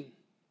remain.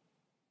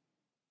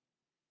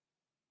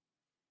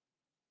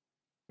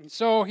 And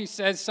so he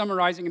says,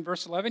 summarizing in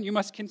verse 11, you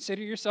must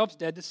consider yourselves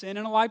dead to sin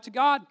and alive to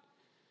God.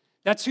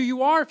 That's who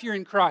you are if you're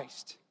in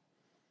Christ.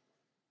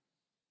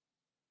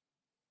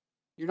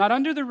 You're not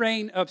under the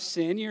reign of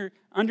sin, you're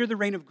under the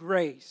reign of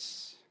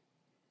grace.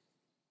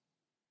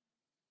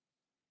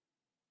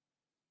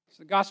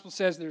 So the gospel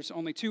says there's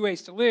only two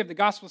ways to live. The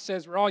gospel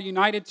says we're all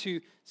united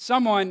to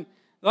someone.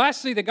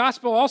 Lastly, the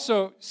gospel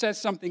also says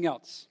something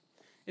else.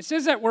 It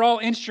says that we're all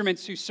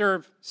instruments who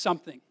serve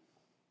something.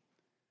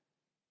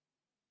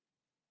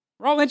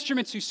 We're all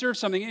instruments who serve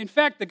something. In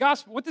fact, the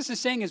gospel, what this is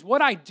saying is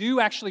what I do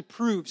actually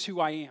proves who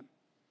I am.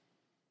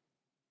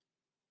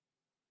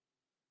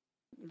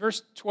 In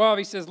verse 12,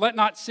 he says, let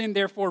not sin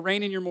therefore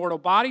reign in your mortal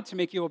body to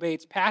make you obey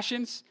its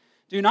passions.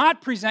 Do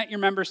not present your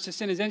members to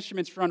sin as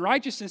instruments for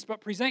unrighteousness,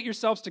 but present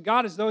yourselves to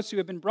God as those who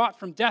have been brought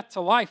from death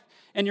to life,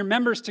 and your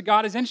members to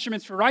God as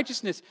instruments for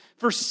righteousness.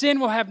 For sin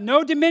will have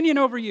no dominion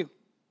over you.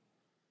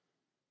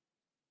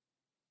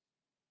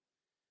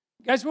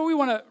 Guys, what we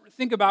want to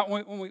think about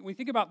when we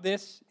think about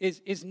this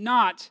is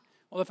not,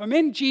 well, if I'm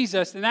in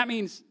Jesus, then that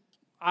means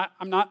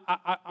I'm not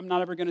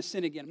ever going to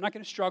sin again. I'm not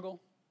going to struggle.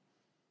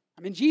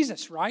 I'm in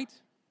Jesus, right?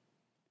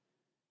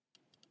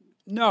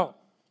 No.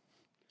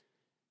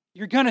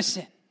 You're going to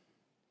sin.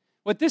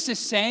 What this is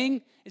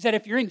saying is that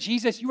if you're in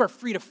Jesus, you are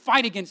free to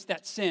fight against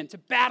that sin, to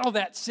battle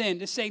that sin,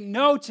 to say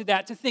no to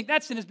that, to think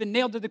that sin has been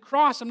nailed to the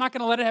cross. I'm not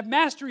going to let it have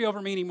mastery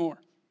over me anymore.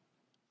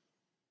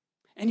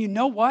 And you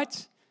know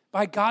what?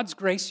 By God's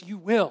grace, you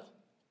will.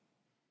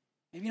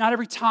 Maybe not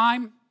every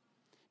time.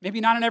 Maybe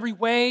not in every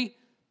way.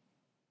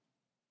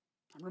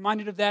 I'm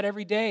reminded of that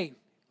every day.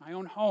 My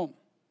own home.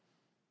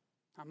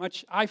 How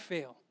much I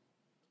fail.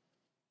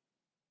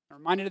 I'm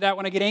reminded of that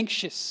when I get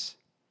anxious.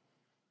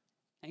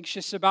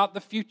 Anxious about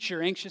the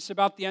future. Anxious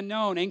about the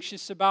unknown.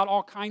 Anxious about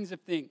all kinds of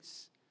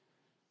things.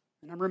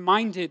 And I'm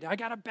reminded, I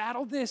got to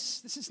battle this.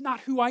 This is not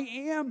who I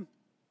am.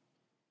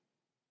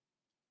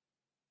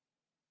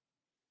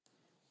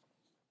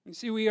 You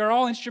see, we are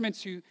all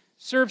instruments who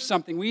serve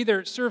something. We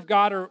either serve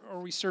God or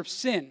we serve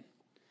sin.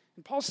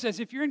 And Paul says,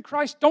 if you're in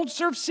Christ, don't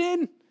serve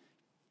sin.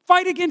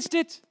 Fight against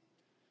it.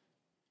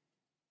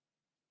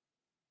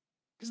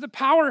 Because the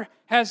power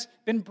has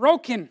been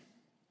broken. It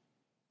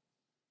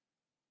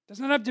does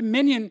not have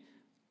dominion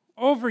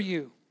over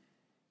you.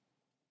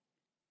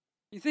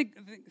 You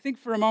think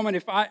for a moment,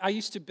 if I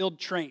used to build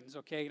trains,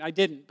 okay? I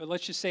didn't, but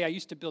let's just say I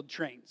used to build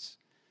trains.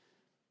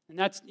 And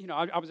that's,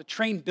 I was a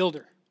train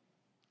builder.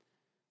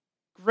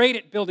 Great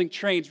at building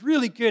trains,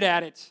 really good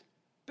at it.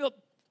 Built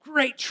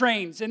great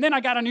trains. And then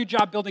I got a new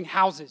job building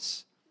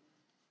houses.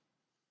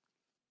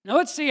 Now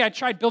let's say I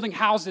tried building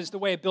houses the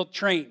way I built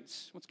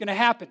trains. What's going to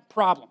happen?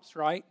 Problems,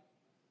 right?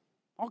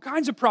 All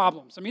kinds of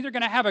problems. I'm either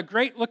going to have a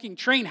great looking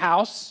train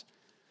house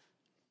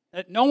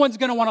that no one's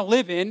going to want to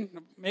live in.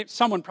 Maybe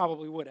someone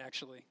probably would,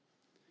 actually.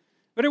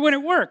 But it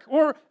wouldn't work.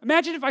 Or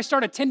imagine if I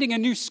start attending a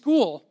new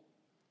school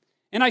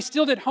and I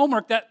still did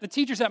homework that the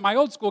teachers at my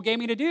old school gave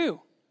me to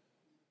do.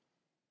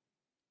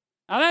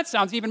 Now that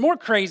sounds even more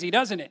crazy,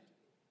 doesn't it?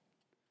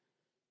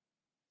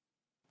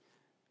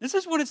 This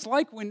is what it's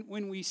like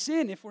when we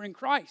sin if we're in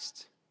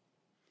Christ.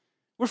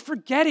 We're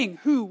forgetting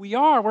who we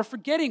are. We're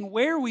forgetting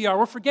where we are.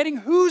 We're forgetting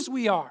whose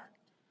we are.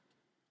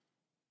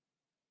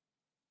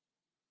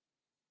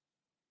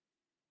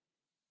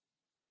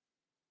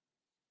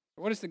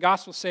 What does the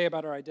gospel say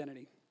about our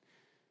identity?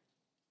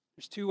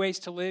 There's two ways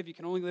to live. You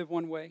can only live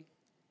one way.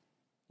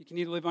 You can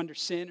either live under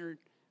sin or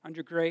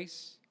under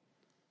grace.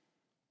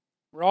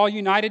 We're all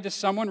united to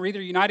someone. We're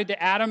either united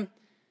to Adam,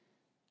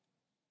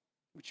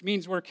 which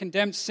means we're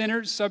condemned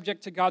sinners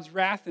subject to God's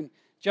wrath and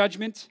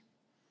judgment.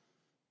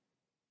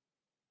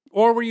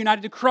 Or we're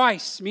united to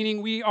Christ,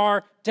 meaning we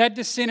are dead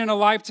to sin and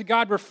alive to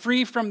God. We're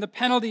free from the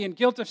penalty and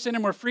guilt of sin,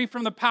 and we're free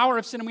from the power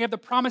of sin, and we have the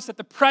promise that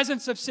the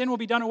presence of sin will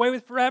be done away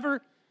with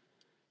forever.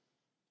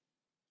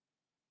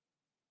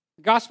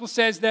 The gospel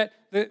says that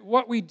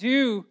what we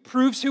do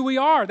proves who we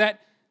are, that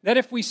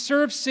if we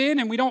serve sin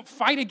and we don't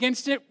fight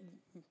against it,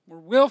 we're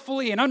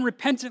willfully and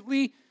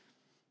unrepentantly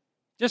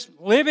just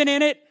living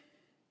in it,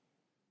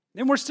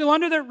 then we're still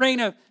under the reign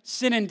of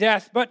sin and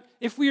death. But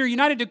if we are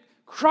united to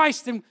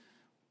Christ, then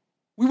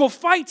we will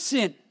fight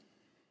sin.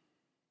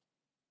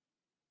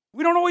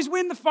 We don't always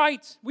win the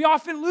fight. We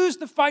often lose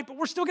the fight, but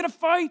we're still going to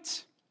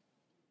fight.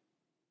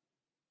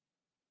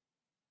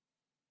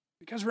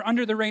 Because we're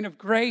under the reign of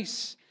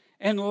grace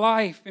and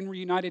life, and we're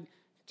united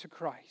to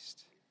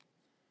Christ.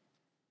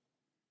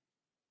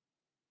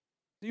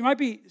 You might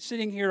be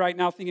sitting here right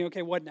now thinking,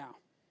 okay, what now?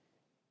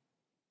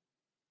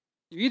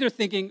 You're either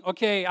thinking,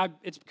 okay,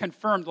 it's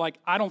confirmed, like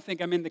I don't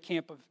think I'm in the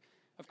camp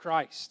of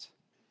Christ.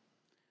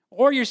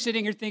 Or you're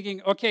sitting here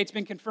thinking, okay, it's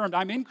been confirmed,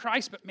 I'm in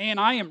Christ, but man,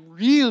 I am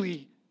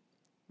really,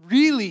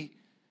 really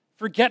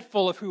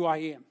forgetful of who I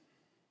am.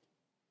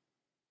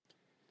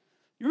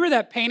 You remember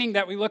that painting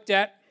that we looked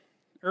at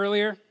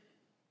earlier? I'm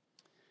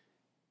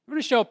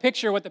going to show a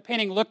picture of what the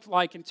painting looked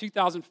like in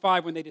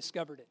 2005 when they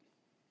discovered it.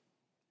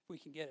 If we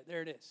can get it.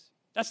 There it is.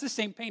 That's the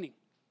same painting.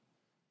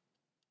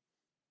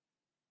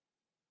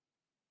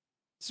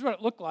 This is what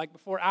it looked like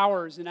before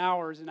hours and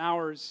hours and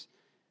hours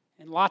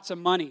and lots of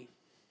money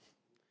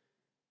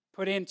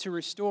put in to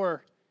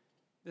restore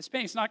this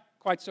painting. It's not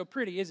quite so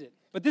pretty, is it?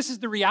 But this is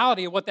the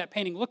reality of what that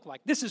painting looked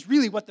like. This is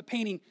really what the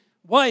painting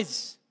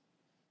was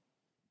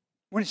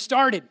when it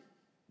started.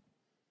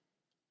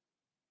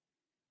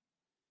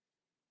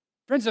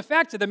 Friends, the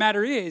fact of the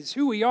matter is,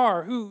 who we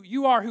are, who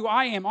you are, who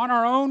I am, on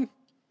our own,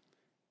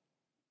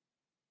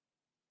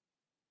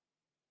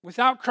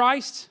 without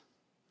Christ,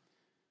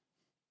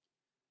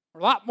 we're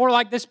a lot more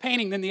like this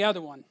painting than the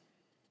other one.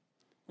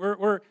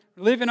 We're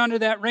living under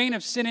that reign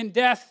of sin and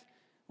death.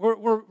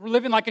 We're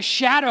living like a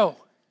shadow.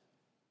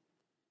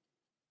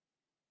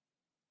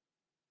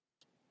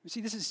 You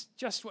see, this is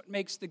just what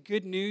makes the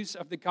good news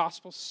of the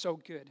gospel so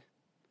good.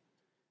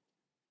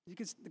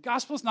 Because the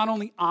gospel is not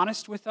only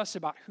honest with us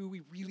about who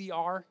we really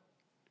are,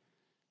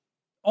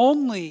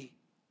 only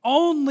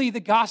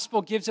the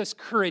gospel gives us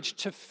courage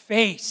to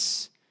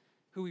face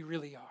who we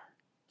really are.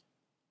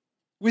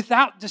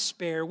 Without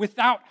despair,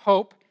 without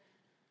hope,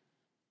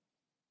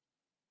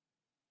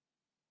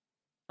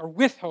 or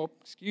with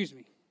hope,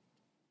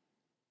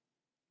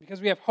 because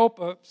we have hope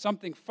of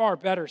something far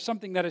better,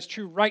 something that is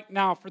true right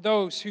now for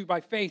those who by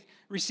faith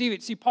receive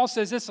it. See, Paul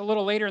says this a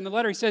little later in the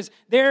letter. He says,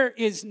 there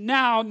is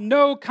now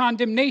no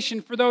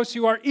condemnation for those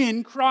who are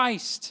in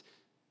Christ.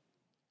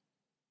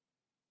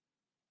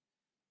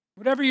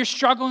 Whatever you're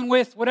struggling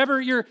with, whatever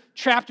you're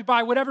trapped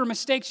by, whatever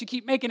mistakes you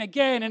keep making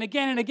again and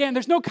again and again,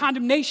 there's no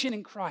condemnation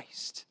in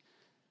Christ.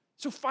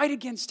 So fight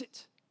against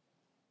it.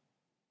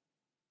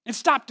 And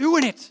stop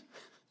doing it.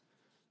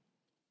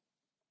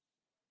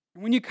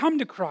 When you come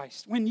to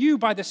Christ, when you,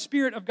 by the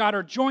Spirit of God,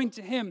 are joined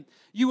to Him,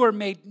 you are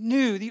made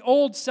new. The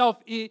old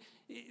self, the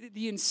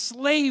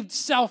enslaved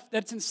self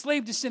that's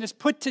enslaved to sin is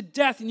put to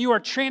death, and you are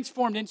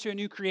transformed into a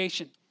new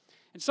creation.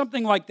 And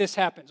something like this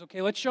happens.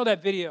 Okay, let's show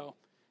that video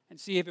and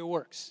see if it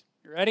works.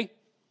 You ready?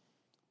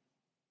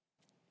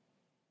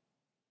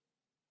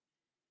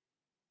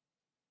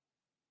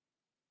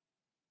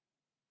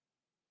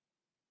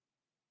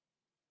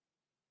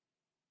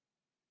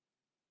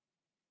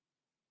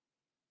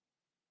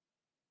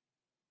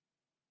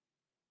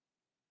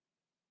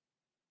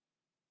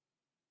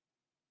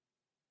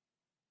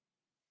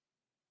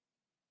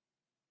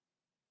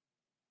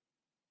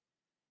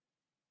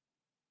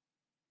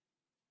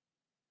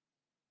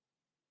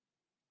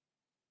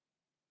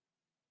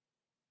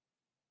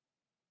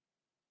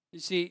 You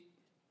see,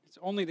 it's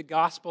only the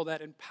gospel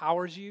that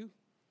empowers you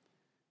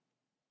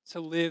to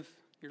live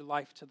your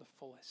life to the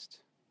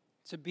fullest,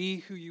 to be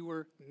who you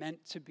were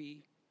meant to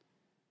be.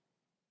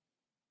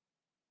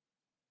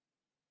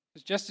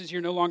 Because just as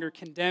you're no longer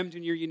condemned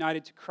when you're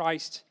united to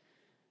Christ,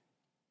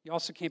 you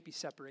also can't be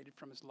separated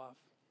from His love.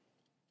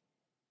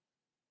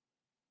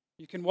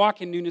 You can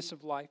walk in newness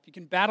of life. You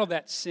can battle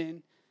that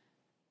sin.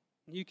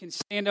 And you can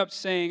stand up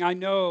saying, I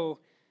know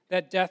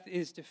that death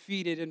is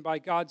defeated, and by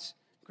God's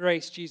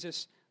grace,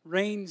 Jesus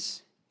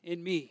reigns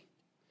in me.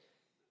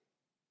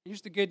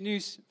 Here's the good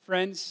news,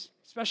 friends,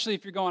 especially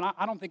if you're going,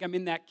 I don't think I'm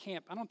in that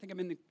camp. I don't think I'm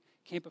in the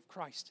camp of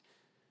Christ.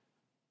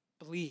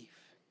 Believe.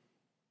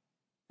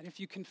 And if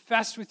you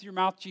confess with your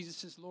mouth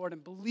Jesus is Lord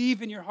and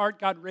believe in your heart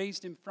God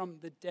raised Him from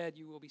the dead,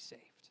 you will be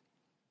saved.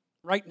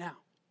 Right now.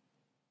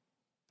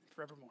 And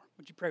forevermore.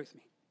 Would you pray with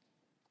me?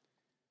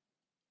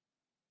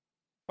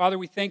 Father,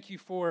 we thank You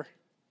for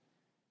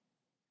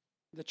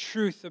the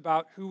truth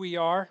about who we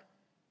are.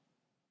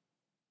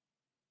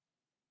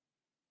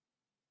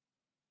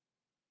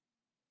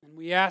 And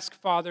we ask,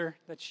 Father,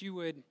 that You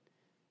would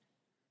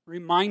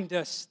remind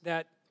us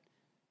that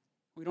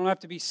we don't have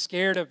to be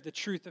scared of the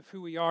truth of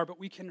who we are, but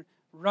we can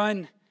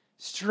run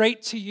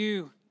straight to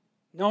You,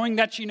 knowing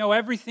that You know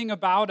everything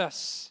about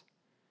us,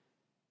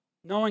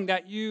 knowing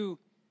that You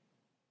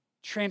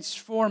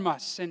transform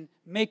us and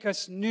make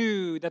us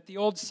new, that the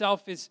old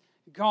self is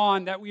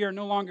gone, that we are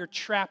no longer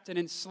trapped and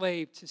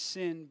enslaved to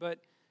sin, but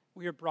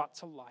we are brought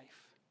to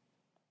life.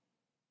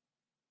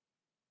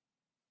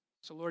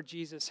 So, Lord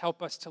Jesus,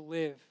 help us to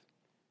live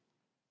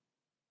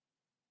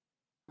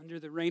under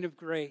the reign of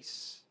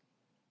grace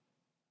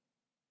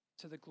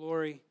to the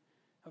glory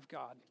of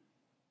God.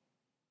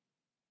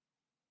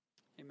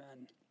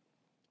 Amen.